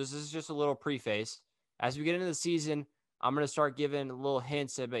 so this is just a little preface. As we get into the season, I'm going to start giving little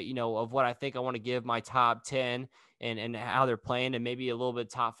hints of what I think I want to give my top 10 and how they're playing, and maybe a little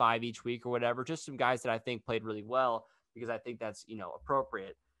bit top 5 each week or whatever. Just some guys that I think played really well because I think that's,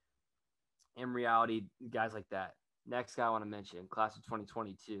 appropriate. In reality, guys like that. Next guy I want to mention, class of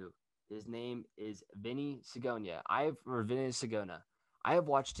 2022. His name is Vinny Sigona. I have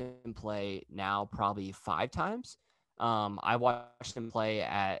watched him play now probably 5 times. I watched him play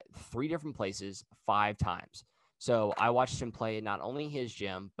at 3 different places 5 times. So I watched him play not only his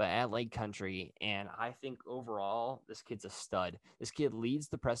gym, but at Lake Country. And I think overall, this kid's a stud. This kid leads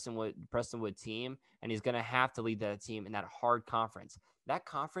the Prestonwood team, and he's going to have to lead that team in that hard conference. That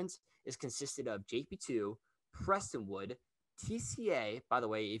conference is consisted of JP2, Prestonwood, TCA. By the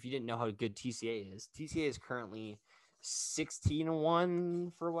way, if you didn't know how good TCA is currently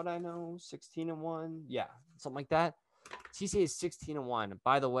 16-1 for what I know, 16-1. Yeah, something like that. TCA is 16-1.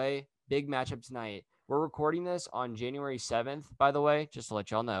 By the way, big matchup tonight. We're recording this on January 7th, by the way, just to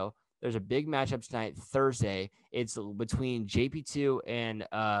let y'all know. There's a big matchup tonight, Thursday. It's between JP2 and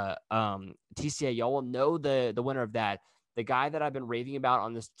TCA. Y'all will know the winner of that. The guy that I've been raving about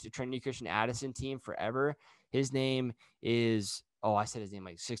on this Trinity Christian Addison team forever, his name is I said his name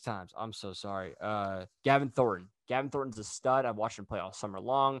like 6 times. I'm so sorry. Gavin Thornton. Gavin Thornton's a stud. I've watched him play all summer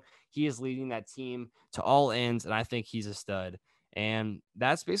long. He is leading that team to all ends, and I think he's a stud. And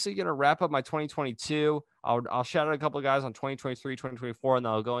that's basically going to wrap up my 2022. I'll shout out a couple of guys on 2023, 2024, and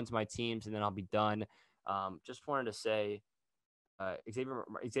then I'll go into my teams, and then I'll be done. Just wanted to say Xavier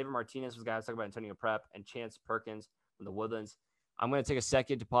Martinez was the guy I was talking about, Antonio Prep, and Chance Perkins from the Woodlands. I'm going to take a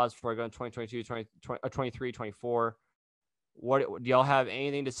second to pause before I go in 2022, 23, 24. What do y'all have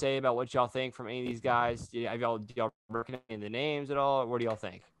anything to say about what y'all think from any of these guys? Do y'all recognize the names at all? What do y'all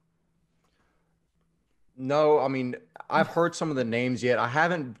think? No, I mean, I've heard some of the names yet. I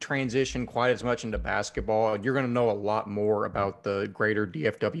haven't transitioned quite as much into basketball. You're going to know a lot more about the greater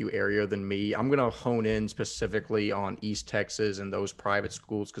DFW area than me. I'm going to hone in specifically on East Texas and those private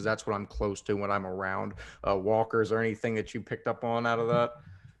schools because that's what I'm close to when I'm around. Walkers or anything that you picked up on out of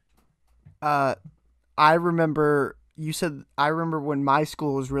that? I remember you said I remember when my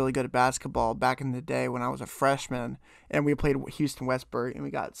school was really good at basketball back in the day when I was a freshman and we played Houston Westbury and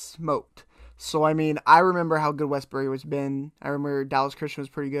we got smoked. So I mean, I remember how good Westbury was been. I remember Dallas Christian was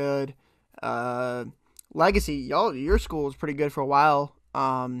pretty good. Uh, Legacy, your school was pretty good for a while.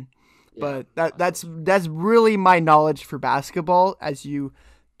 But that's really my knowledge for basketball. As you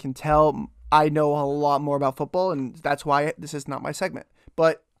can tell, I know a lot more about football, and that's why this is not my segment.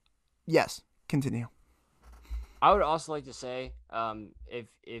 But yes, continue. I would also like to say,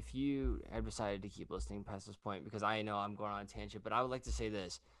 if you have decided to keep listening past this point, because I know I'm going on a tangent, but I would like to say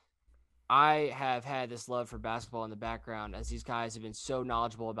this. I have had this love for basketball in the background as these guys have been so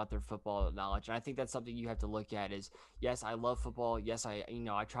knowledgeable about their football knowledge. And I think that's something you have to look at is, yes, I love football. Yes, I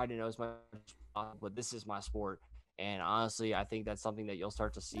try to know as much as possible, but this is my sport. And honestly, I think that's something that you'll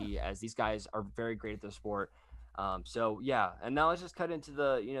start to see as these guys are very great at their sport. So yeah, and now let's just cut into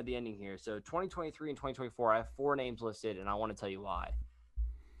the ending here. So 2023 and 2024, I have 4 names listed, and I want to tell you why.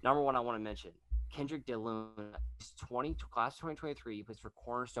 Number one, I want to mention Kendrick DeLuna. He's class 2023. He plays for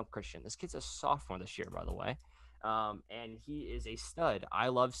Cornerstone Christian. This kid's a sophomore this year, by the way. And he is a stud. I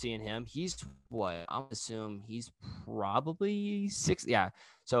love seeing him. He's what? I'm assume he's probably 6. Yeah.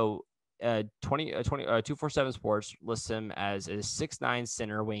 So 247 Sports lists him as a 6'9"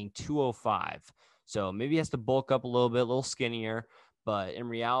 center weighing 205. So maybe he has to bulk up a little skinnier. But in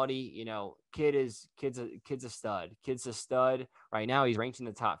reality, kid's a stud. Kid's a stud. Right now, he's ranked in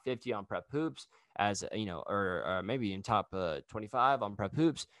the top 50 on Prep Hoops as or maybe in top 25 on Prep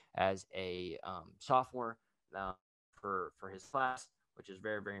Hoops as a sophomore for his class, which is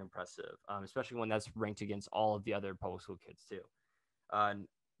very, very impressive, especially when that's ranked against all of the other public school kids too.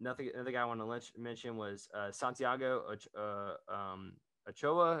 Another guy I want to mention was Santiago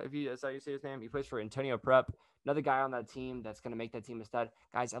Ochoa, if that's how you say his name. He plays for Antonio Prep. Another guy on that team that's going to make that team a stud.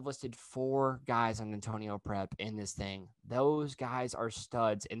 Guys, I've listed 4 guys on Antonio Prep in this thing. Those guys are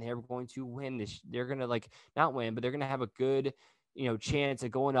studs, and they're going to win this. They're going to not win, but they're going to have a good, chance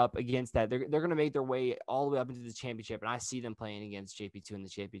of going up against that. They're going to make their way all the way up into the championship, and I see them playing against JP2 in the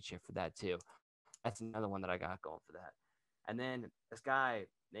championship for that too. That's another one that I got going for that. And then this guy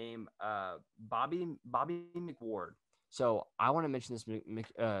named Bobby McWard. So I want to mention this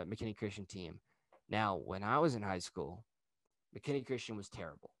McKinney Christian team. Now, when I was in high school, McKinney Christian was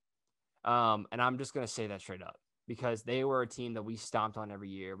terrible. And I'm just going to say that straight up because they were a team that we stomped on every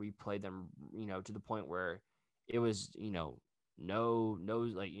year. We played them, to the point where it was, we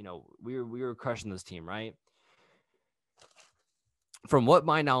were crushing this team, right? From what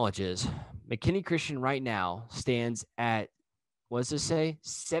my knowledge is, McKinney Christian right now stands at, what does this say?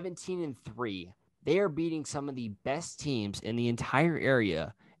 17-3. They are beating some of the best teams in the entire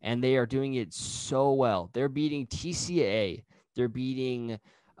area, and they are doing it so well. They're beating TCA. They're beating,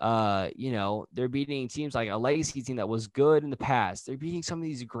 they're beating teams like a legacy team that was good in the past. They're beating some of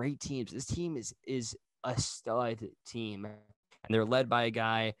these great teams. This team is a stud team, and they're led by a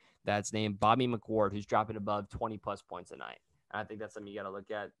guy that's named Bobby McWard, who's dropping above 20-plus points a night. And I think that's something you got to look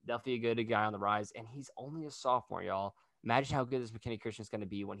at. Definitely a good guy on the rise, and he's only a sophomore, y'all. Imagine how good this McKinney Christian is going to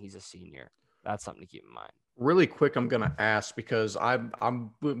be when he's a senior. That's something to keep in mind. Really quick, I'm going to ask because I'm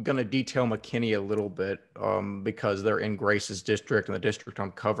going to detail McKinney a little bit because they're in Grace's district and the district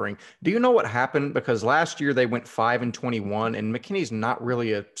I'm covering. Do you know what happened? Because last year they went 5-21, and McKinney's not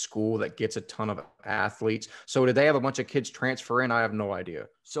really a school that gets a ton of athletes. So did they have a bunch of kids transfer in? I have no idea.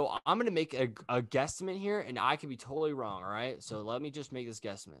 So I'm going to make a guesstimate here, and I could be totally wrong. All right. So let me just make this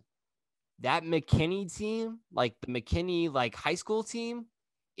guesstimate. That McKinney team, like the McKinney high school team,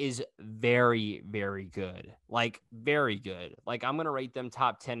 is very, very good. Very good. I'm going to rate them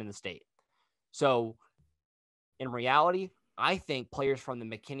top 10 in the state. So in reality, I think players from the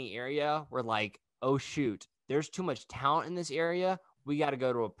McKinney area were like, oh, shoot, there's too much talent in this area. We got to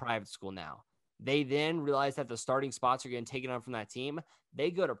go to a private school now. They then realize that the starting spots are getting taken on from that team.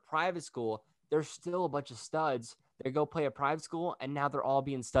 They go to private school. There's still a bunch of studs They go play a private school, and now they're all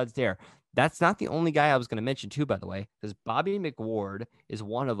being studs there. That's not the only guy I was going to mention, too, by the way, because Bobby McWard is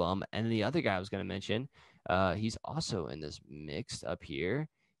one of them. And the other guy I was going to mention, he's also in this mix up here.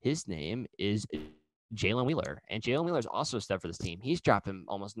 His name is Jalen Wheeler. And Jalen Wheeler is also a stud for this team. He's dropping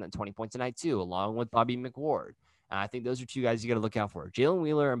almost 20 points a night, too, along with Bobby McWard. And I think those are two guys you got to look out for. Jalen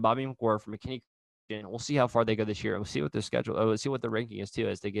Wheeler and Bobby McWard from McKinney. We'll see how far they go this year. We'll see what their schedule. We'll see what the ranking is, too,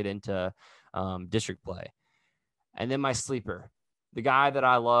 as they get into district play. And then my sleeper, the guy that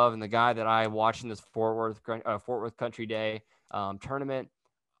I love and the guy that I watched in this Fort Worth Country Day tournament.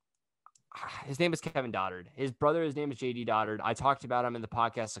 His name is Kevin Doddard. His name is JD Doddard. I talked about him in the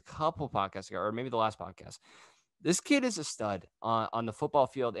podcast a couple podcasts ago, or maybe the last podcast. This kid is a stud on the football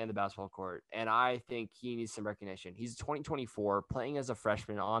field and the basketball court, and I think he needs some recognition. He's 2024, playing as a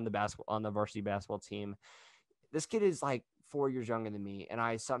freshman on the varsity basketball team. This kid is like 4 years younger than me, and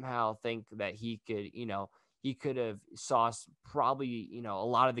I somehow think that he could have sauced probably, a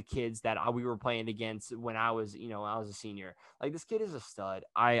lot of the kids that we were playing against when I was a senior. Like, this kid is a stud.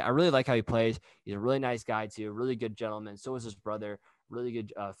 I really like how he plays. He's a really nice guy too, really good gentleman. So is his brother, really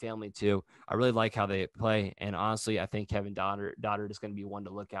good family too. I really like how they play. And honestly, I think Kevin Doddard is going to be one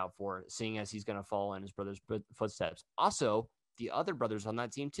to look out for, seeing as he's going to follow in his brother's footsteps. Also, the other brothers on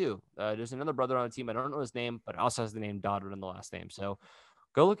that team too. There's another brother on the team. I don't know his name, but also has the name Doddard in the last name. So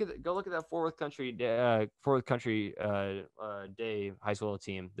go look at that Fort Worth Country Day high school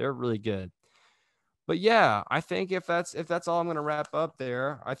team. They're really good. But yeah, I think if that's all, I'm going to wrap up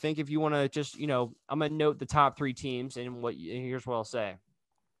there. I think if you want to just, I'm going to note the top 3 teams, and here's what I'll say. I'm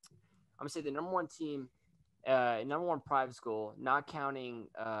going to say the number 1 team, number 1 private school, not counting,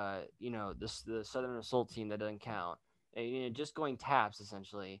 the Southern Assault team that doesn't count. And, just going taps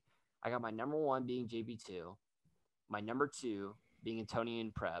essentially. I got my number 1 being JB2, my number 2 being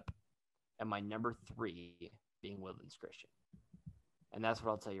Antonian Prep, and my number 3 being Woodlands Christian. And that's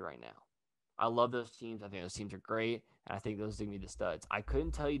what I'll tell you right now. I love those teams. I think those teams are great, and I think those are going to be the studs. I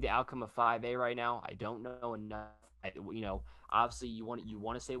couldn't tell you the outcome of 5A right now. I don't know enough. Obviously you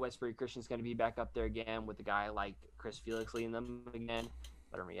want to say Westbury Christian's going to be back up there again with a guy like Chris Felix leading them again.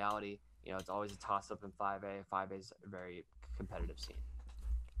 But in reality, it's always a toss-up in 5A. 5A is a very competitive scene.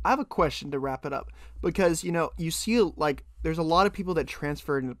 I have a question to wrap it up, because you see like there's a lot of people that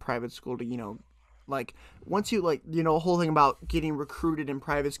transfer into private school to like once you the whole thing about getting recruited in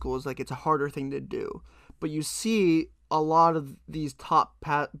private school is like it's a harder thing to do, but you see a lot of these top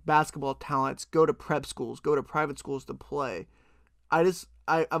basketball talents go to prep schools, go to private schools to play. I've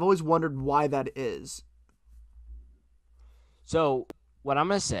always wondered why that is. So what I'm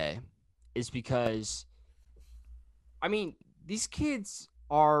gonna say is because, these kids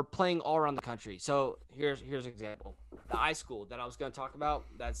are playing all around the country. So here's an example. The I school that I was going to talk about,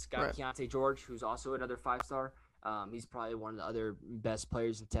 that's got right. Keontae George, who's also another 5-star. He's probably one of the other best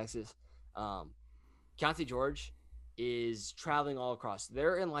players in Texas. Keontae George is traveling all across.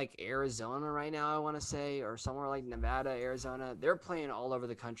 They're in like Arizona right now, I want to say, or somewhere like Nevada, Arizona. They're playing all over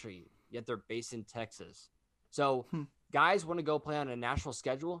the country, yet they're based in Texas. So guys want to go play on a national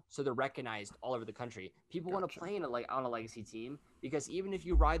schedule, so they're recognized all over the country. People want to play on a legacy team, because even if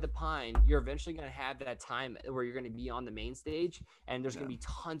you ride the pine, you're eventually going to have that time where you're going to be on the main stage, and there's going to be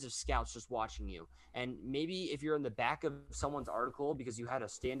tons of scouts just watching you. And maybe if you're in the back of someone's article because you had a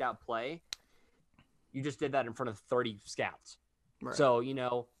standout play, you just did that in front of 30 scouts. Right. So,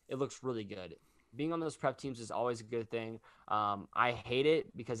 it looks really good. Being on those prep teams is always a good thing. I hate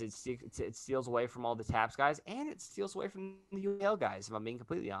it because it steals away from all the TAPS guys, and it steals away from the UAL guys, if I'm being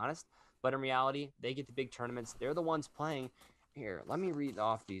completely honest. But in reality, they get the big tournaments. They're the ones playing. Here, let me read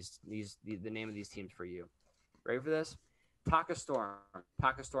off the name of these teams for you. Ready for this? Taka Storm.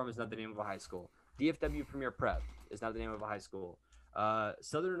 Taka Storm is not the name of a high school. DFW Premier Prep is not the name of a high school.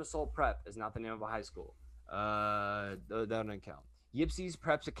 Southern Assault Prep is not the name of a high school. That doesn't count. Yipsy's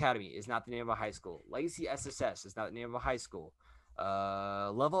Preps Academy is not the name of a high school. Legacy SSS is not the name of a high school.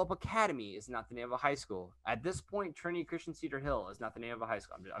 Level Up Academy is not the name of a high school. At this point, Trinity Christian Cedar Hill is not the name of a high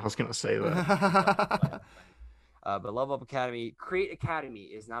school. I was going to say that. But Level Up Academy, Create Academy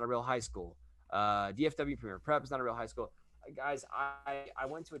is not a real high school. DFW Premier Prep is not a real high school. Guys, I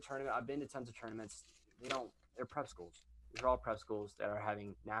went to a tournament. I've been to tons of tournaments. They're prep schools. These are all prep schools that are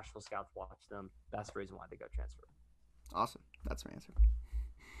having national scouts watch them. That's the reason why they go transfer. Awesome. That's my answer.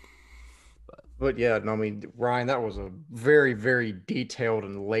 But yeah, no, I mean, Ryan, that was a very, very detailed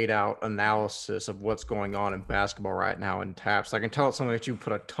and laid out analysis of what's going on in basketball right now in TAPS. I can tell it's something that you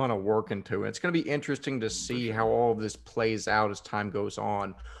put a ton of work into. And it's going to be interesting to see how all of this plays out as time goes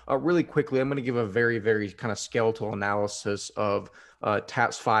on. Really quickly, I'm going to give a very, very kind of skeletal analysis of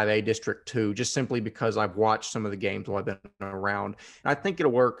TAPS 5A District 2, just simply because I've watched some of the games while I've been around. And I think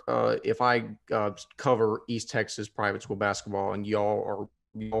it'll work if I cover East Texas private school basketball and y'all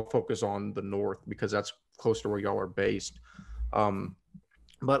focus on the north because that's close to where y'all are based.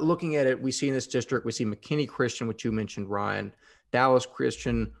 But looking at it, we see in this district, we see McKinney Christian, which you mentioned, Ryan, Dallas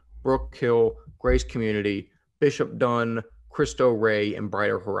Christian, Brook Hill, Grace Community, Bishop Dunn, Cristo Rey, and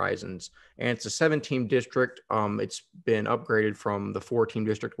Brighter Horizons. And it's a 7-team district. It's been upgraded from the 4-team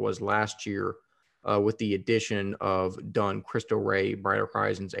district it was last year with the addition of Dunn, Cristo Rey, Brighter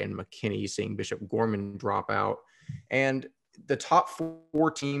Horizons, and McKinney, seeing Bishop Gorman drop out. And the top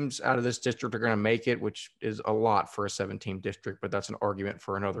 4 teams out of this district are going to make it, which is a lot for a 7-team district, but that's an argument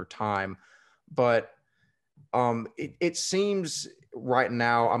for another time. But it seems right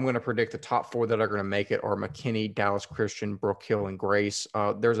now, I'm going to predict the top 4 that are going to make it are McKinney, Dallas Christian, Brook Hill, and Grace.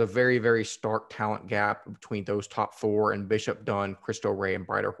 There's a very, very stark talent gap between those top 4 and Bishop Dunn, Cristo Rey, and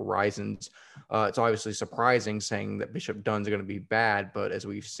Brighter Horizons. It's obviously surprising saying that Bishop Dunn's going to be bad, but as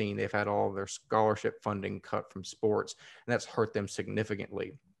we've seen, they've had all of their scholarship funding cut from sports, and that's hurt them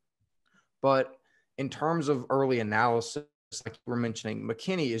significantly. But in terms of early analysis, like you were mentioning,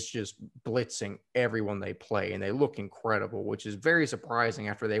 McKinney is just blitzing everyone they play, and they look incredible, which is very surprising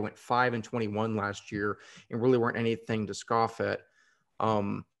after they went 5-21 last year and really weren't anything to scoff at. I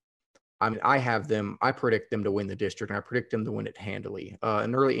mean, I predict them to win the district, and I predict them to win it handily.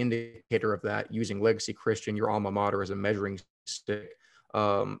 An early indicator of that, using Legacy Christian, your alma mater, as a measuring stick.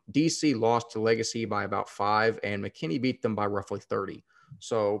 DC lost to Legacy by about 5, and McKinney beat them by roughly 30.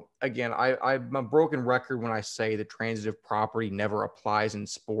 So again, I'm a broken record when I say the transitive property never applies in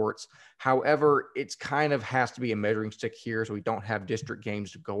sports. However, it's kind of has to be a measuring stick here, so we don't have district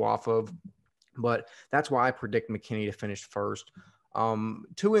games to go off of. But that's why I predict McKinney to finish first.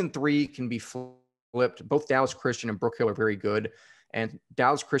 2 and 3 can be flipped. Both Dallas Christian and Brook Hill are very good. And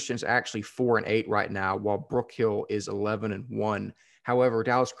Dallas Christian is actually 4-8 right now, while Brook Hill is 11-1. However,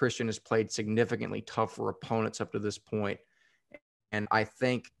 Dallas Christian has played significantly tougher opponents up to this point. And I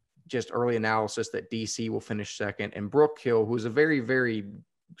think just early analysis that DC will finish second, and Brook Hill, who's a very, very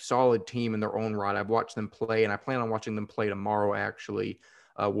solid team in their own right. I've watched them play, and I plan on watching them play tomorrow, actually,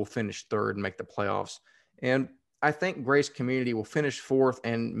 will finish third and make the playoffs. And I think Grace Community will finish 4th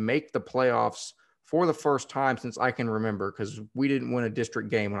and make the playoffs for the first time since I can remember, because we didn't win a district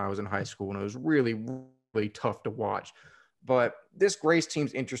game when I was in high school, and it was really, really tough to watch. But this Grace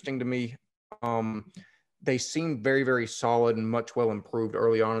team's interesting to me. They seem very, very solid and much well improved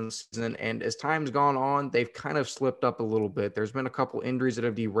early on in the season. And as time's gone on, they've kind of slipped up a little bit. There's been a couple injuries that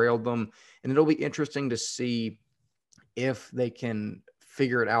have derailed them. And it'll be interesting to see if they can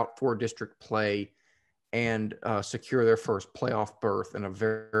figure it out for district play and secure their first playoff berth in a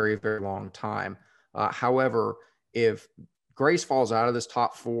very, very long time. However, if Grace falls out of this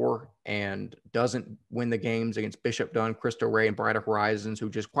top 4 and doesn't win the games against Bishop Dunn, Cristo Rey, and Brighter Horizons, who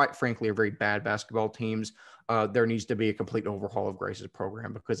just quite frankly are very bad basketball teams, there needs to be a complete overhaul of Grace's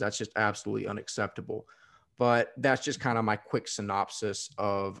program, because that's just absolutely unacceptable. But that's just kind of my quick synopsis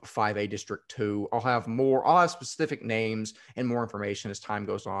of 5A District 2. I'll have specific names and more information as time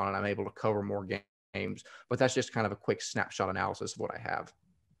goes on, and I'm able to cover more games. But that's just kind of a quick snapshot analysis of what I have.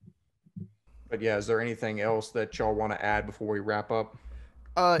 But yeah, is there anything else that y'all want to add before we wrap up?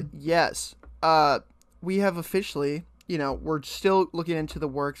 Yes. We have officially, we're still looking into the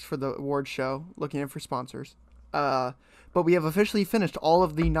works for the award show, looking in for sponsors. But we have officially finished all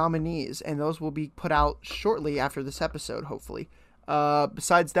of the nominees, and those will be put out shortly after this episode, hopefully.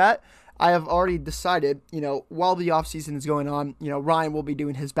 Besides that, I have already decided, while the off season is going on, Ryan will be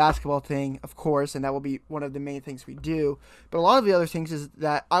doing his basketball thing, of course, and that will be one of the main things we do. But a lot of the other things is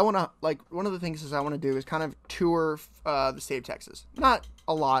that one of the things is I want to do is kind of tour the state of Texas. Not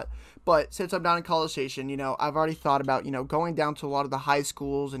a lot, but since I'm down in College Station, I've already thought about, going down to a lot of the high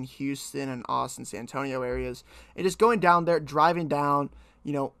schools in Houston and Austin, San Antonio areas, and just going down there, driving down,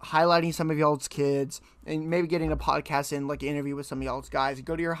 highlighting some of y'all's kids, and maybe getting a podcast in, like an interview with some of y'all's guys, and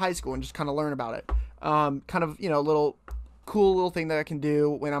go to your high school and just kind of learn about it. Little cool little thing that I can do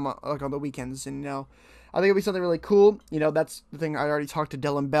when I'm on the weekends. And, I think it'll be something really cool. That's the thing. I already talked to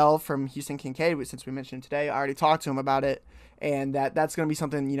Dylan Bell from Houston Kincaid, since we mentioned it today. I already talked to him about it, and that's going to be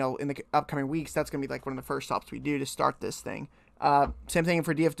something, in the upcoming weeks, that's going to be like one of the first stops we do to start this thing. Same thing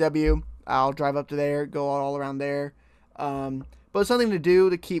for DFW. I'll drive up to there, go all around there. But it's something to do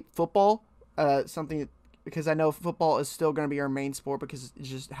to keep football something because I know football is still going to be our main sport because it's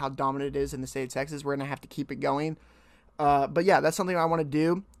just how dominant it is in the state of Texas. We're going to have to keep it going. But yeah, that's something I want to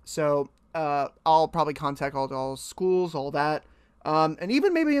do. So I'll probably contact all schools, all that, and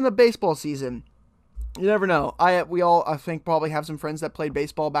even maybe in the baseball season. You never know. We all I think probably have some friends that played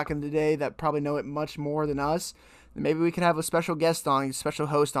baseball back in the day that probably know it much more than us. Maybe we could have a special guest on, a special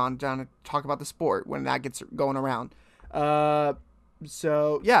host on, down to talk about the sport when that gets going around.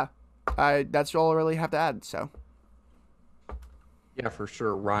 So yeah, that's all I really have to add. So. Yeah, for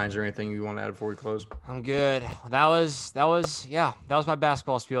sure. Ryan, is there anything you want to add before we close? I'm good. That was my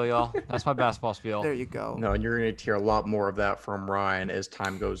basketball spiel, y'all. That's my basketball spiel. There you go. No, and you're going to hear a lot more of that from Ryan as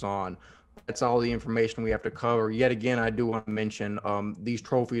time goes on. That's all the information we have to cover. Yet again, I do want to mention these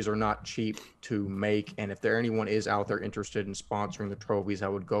trophies are not cheap to make. And if anyone is out there interested in sponsoring the trophies,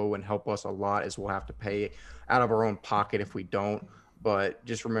 that would go and help us a lot, as we'll have to pay out of our own pocket if we don't. But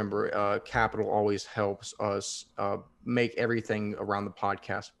just remember, capital always helps us make everything around the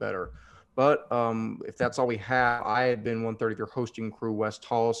podcast better. But if that's all we have, I have been 1/3 of your hosting crew. Wes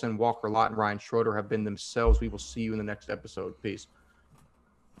Tollison, Walker Lott, and Ryan Schroeder have been themselves. We will see you in the next episode. Peace.